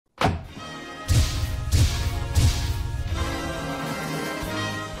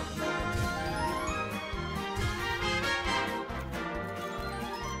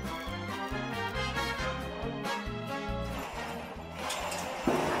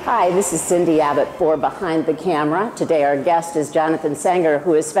Hi, this is Cindy Abbott for Behind the Camera. Today our guest is Jonathan Sanger,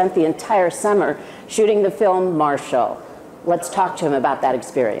 who has spent the entire summer shooting the film Marshall. Let's talk to him about that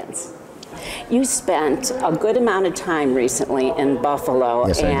experience. You spent a good amount of time recently in Buffalo.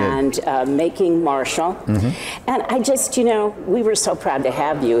 Yes, and making Marshall. And I just, we were so proud to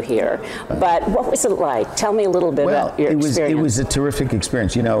have you here. But what was it like? Tell me a little bit about your experience. It was a terrific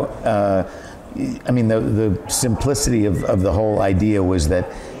experience. I mean, the simplicity of the whole idea was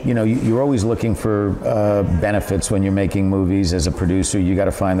that, you're always looking for benefits when you're making movies as a producer. You got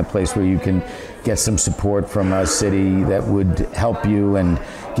to find the place where you can get some support from a city that would help you and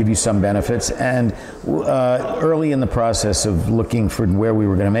give you some benefits. And early in the process of looking for where we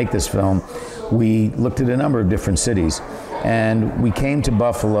were going to make this film, we looked at a number of different cities. And we came to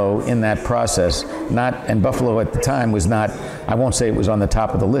Buffalo in that process. And Buffalo at the time was not, I won't say it was on the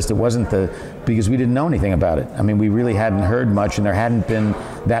top of the list. It wasn't because we didn't know anything about it. I mean, we really hadn't heard much, and there hadn't been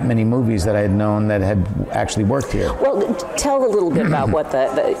that many movies that I had known that had actually worked here. Well, tell a little bit about what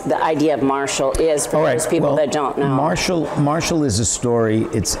the idea of Marshall is for those people that don't know. Marshall is a story.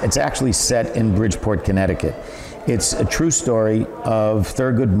 It's actually set in Bridgeport, Connecticut. It's a true story of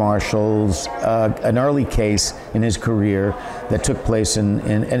Thurgood Marshall's, an early case in his career that took place in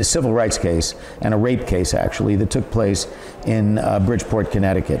a civil rights case, and a rape case actually, that took place in Bridgeport,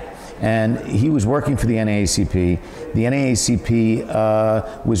 Connecticut. And he was working for the NAACP. The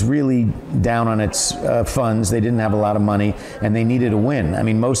NAACP was really down on its funds. They didn't have a lot of money, and they needed a win. I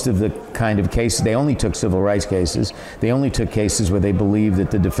mean, most of the kind of cases, they only took civil rights cases. They only took cases where they believed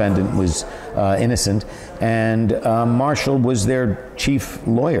that the defendant was innocent. And Marshall was their chief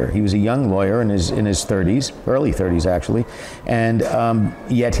lawyer. He was a young lawyer in his 30s, early 30s actually, and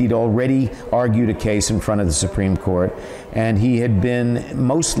yet he'd already argued a case in front of the Supreme Court, and he had been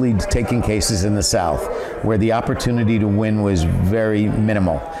mostly taking cases in the South, where the opportunity to win was very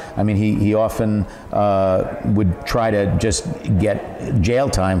minimal. I mean, he often would try to just get jail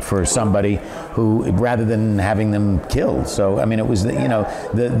time for somebody who, rather than having them killed. So, I mean, it was,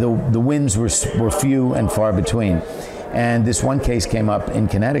 the wins were few and far between. And this one case came up in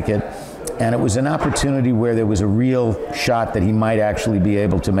Connecticut, and it was an opportunity where there was a real shot that he might actually be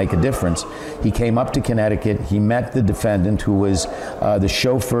able to make a difference. He came up to Connecticut, he met the defendant, who was the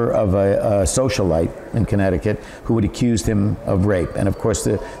chauffeur of a socialite in Connecticut who had accused him of rape. And of course,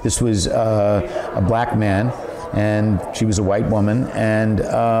 this was a black man, and she was a white woman, and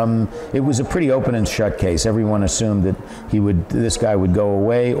it was a pretty open and shut case. Everyone assumed that this guy would go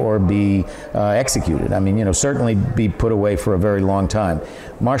away or be executed. I mean, certainly be put away for a very long time.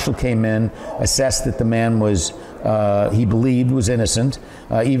 Marshall came in, assessed that the man was, he believed was innocent,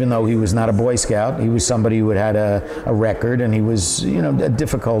 even though he was not a Boy Scout. He was somebody who had a record, and he was, a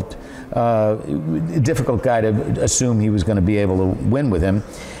difficult guy to assume he was going to be able to win with him.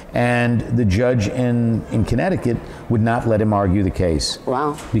 And the judge in Connecticut would not let him argue the case.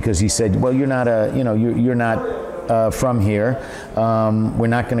 Wow. Because he said, well, you're not you're not from here. We're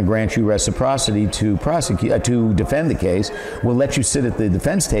not going to grant you reciprocity to defend the case. We'll let you sit at the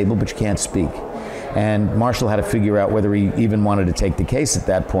defense table, but you can't speak. And Marshall had to figure out whether he even wanted to take the case at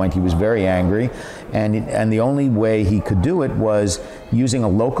that point. He was very angry, and the only way he could do it was using a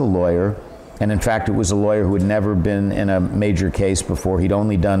local lawyer. And in fact, it was a lawyer who had never been in a major case before. He'd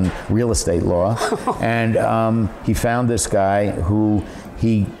only done real estate law. And he found this guy who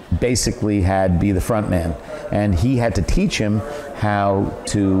he basically had be the front man. And he had to teach him how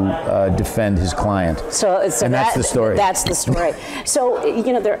to defend his client. And that's the story. That's the story. So,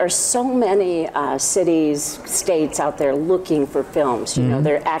 there are so many cities, states out there looking for films.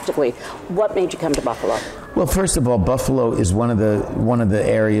 They're actively. What made you come to Buffalo? Well, first of all, Buffalo is one of the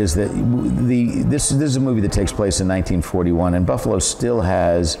areas that this is a movie that takes place in 1941, and Buffalo still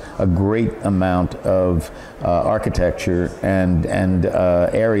has a great amount of architecture and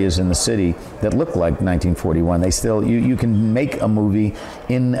areas in the city that look like 1941. They still you can make a movie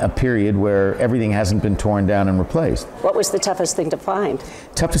in a period where everything hasn't been torn down and replaced. What was the toughest thing to find?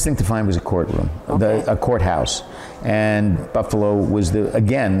 Toughest thing to find was a courtroom, a courthouse. And Buffalo was that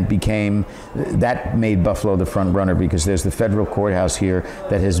made Buffalo the front runner, because there's the federal courthouse here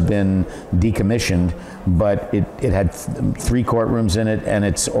that has been decommissioned, but it had 3 courtrooms in it, and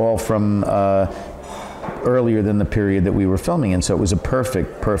it's all from earlier than the period that we were filming in, so it was a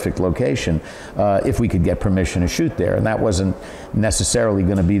perfect location if we could get permission to shoot there. And that wasn't necessarily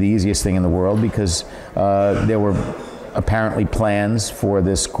going to be the easiest thing in the world, because there were apparently plans for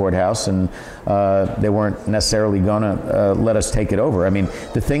this courthouse, and they weren't necessarily going to let us take it over. I mean,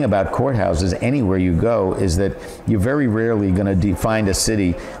 the thing about courthouses anywhere you go is that you're very rarely going to find a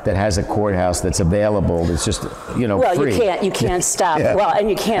city that has a courthouse that's available, that's just, you know, well, free. you can't stop. Yeah. Well, and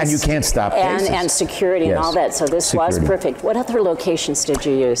you can't stop cases. And security and all that. So this was perfect. What other locations did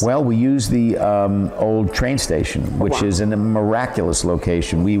you use? Well, we used the old train station, which is in a miraculous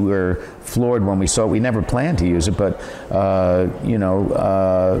location. We were floored when we saw it. We never planned to use it, but you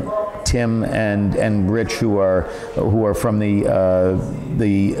know, Tim and Rich, who are from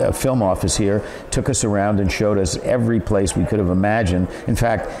the film office here, took us around and showed us every place we could have imagined. In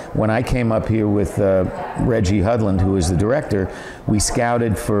fact, when I came up here with Reggie Hudland, who is the director, we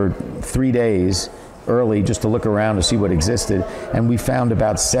scouted for 3 days early just to look around to see what existed, and we found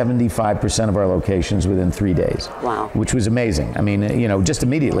about 75% of our locations within 3 days. Wow. Which was amazing. I mean, you know, just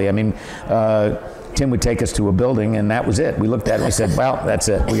immediately. I mean, Tim would take us to a building, and that was it. We looked at it and we said, well, that's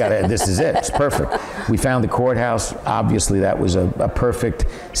it. We got it. This is it. It's perfect. We found the courthouse. Obviously, that was a perfect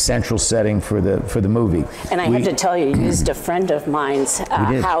central setting for the movie. And I have to tell you, you used a friend of mine's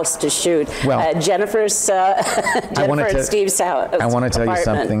house to shoot. Well, Jennifer and Steve's house. I want to tell you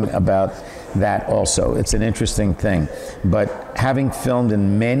something about that also. It's an interesting thing. But having filmed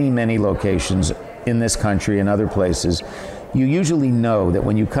in many, many locations in this country and other places, you usually know that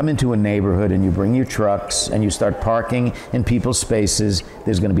when you come into a neighborhood and you bring your trucks and you start parking in people's spaces,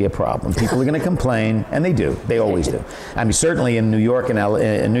 there's going to be a problem. People are going to complain, and they do. They always do. I mean, certainly in New York and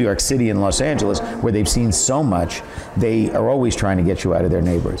in New York City and Los Angeles, where they've seen so much, they are always trying to get you out of their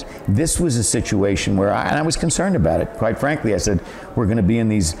neighborhoods. This was a situation where I was concerned about it. Quite frankly, I said, we're going to be in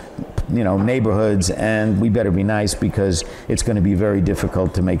these, you know, neighborhoods, and we better be nice because it's going to be very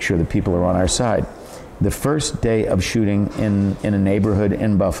difficult to make sure that people are on our side. The first day of shooting in a neighborhood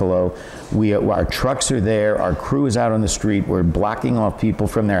in Buffalo, our trucks are there, our crew is out on the street, we're blocking off people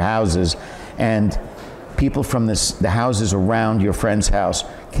from their houses, and people from the houses around your friend's house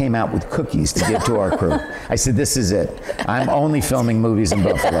came out with cookies to give to our crew. I said, this is it. I'm only filming movies in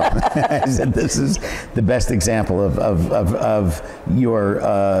Buffalo. I said, this is the best example of your,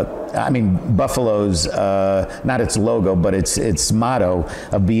 I mean, Buffalo's, not its logo, but its motto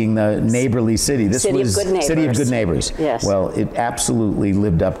of being the neighborly city. This was City of Good Neighbors. Yes. Well, it absolutely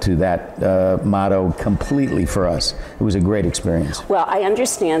lived up to that motto completely for us. It was a great experience. Well, I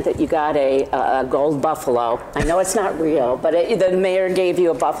understand that you got a gold buffalo. I know it's not real, but the mayor gave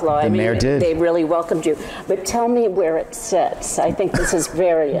you a buffalo. The mayor did. They really welcomed you. But tell me where it sits. I think this is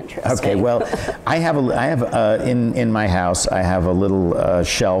very interesting. Okay, well, I have in my house, I have a little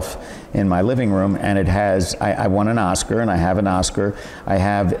shelf in my living room, and it has, I won an Oscar, and I have an Oscar. I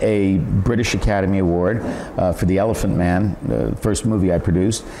have a British Academy Award for The Elephant Man, the first movie I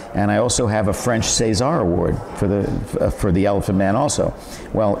produced, and I also have a French César Award for the Elephant Man also.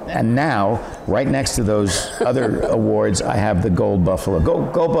 Well, and now, right next to those other awards, I have the Gold Buffalo.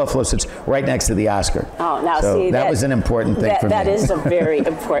 Gold Buffalo sits right next to the Oscar. Oh, now so see, that was an important thing for me. That is a very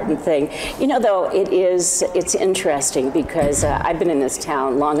important thing. You know, though, it's interesting because I've been in this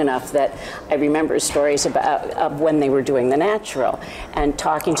town long enough that I remember stories of when they were doing The Natural, and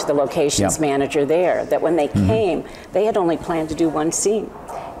talking to the locations manager there, that when they came, they had only planned to do one scene.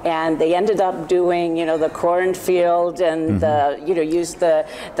 And they ended up doing, you know, the cornfield and used the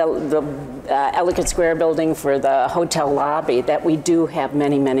Ellicott Square building for the hotel lobby. That we do have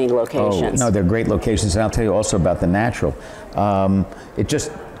many, many locations. Oh, no, they're great locations, and I'll tell you also about The Natural. It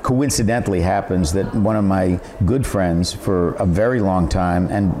just coincidentally happens that one of my good friends for a very long time,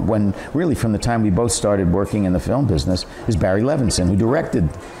 and really from the time we both started working in the film business, is Barry Levinson, who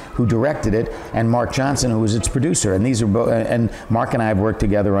directed it, and Mark Johnson, who was its producer. And these are and Mark and I have worked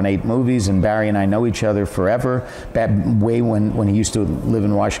together on 8 movies, and Barry and I know each other forever, way when he used to live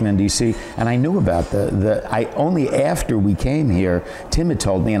in Washington, D.C. And I knew about only after we came here, Tim had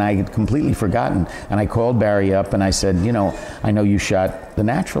told me, and I had completely forgotten. And I called Barry up and I said, you know, I know you shot The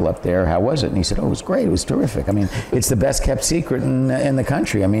Natural up there. How was it? And he said, oh, it was great. It was terrific. I mean, it's the best kept secret in the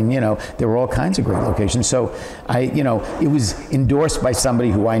country. I mean, you know, there were all kinds of great locations. So it was endorsed by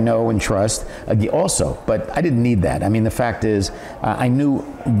somebody who I know and trust also, but I didn't need that. I mean, the fact is, I knew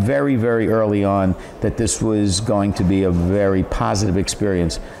very, very early on that this was going to be a very positive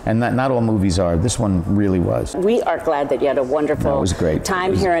experience, and not all movies are. This one really was. We are glad that you had a wonderful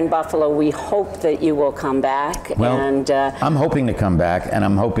time here in Buffalo. We hope that you will come back. Well, and I'm hoping to come back, and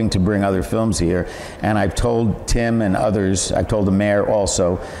I'm hoping to bring other films here. And I've told Tim and others, I've told the mayor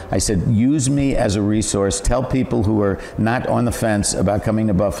also, I said, use me as a resource. Tell people who are not on the fence about coming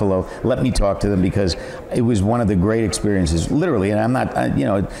to Buffalo, let me talk to them, because it was one of the great experiences, literally. And I'm not,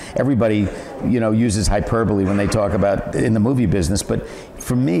 everybody uses hyperbole when they talk about in the movie business, but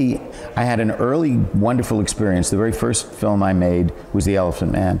for me, I had an early wonderful experience. The very first film I made was The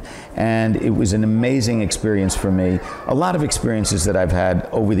Elephant Man, and it was an amazing experience for me. A lot of experiences that I've had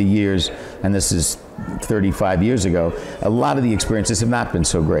over the years, and this is 35 years ago, a lot of the experiences have not been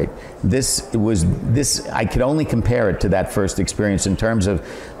so great. I could only compare it to that first experience in terms of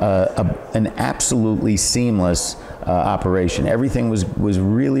an absolutely seamless operation. Everything was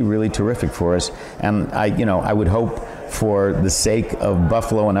really, really terrific for us, and I would hope, for the sake of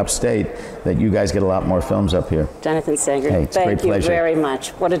Buffalo and upstate, that you guys get a lot more films up here. Jonathan Sanger, hey, it's a great thank you pleasure. very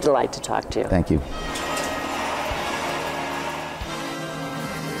much. What a delight to talk to you. Thank you.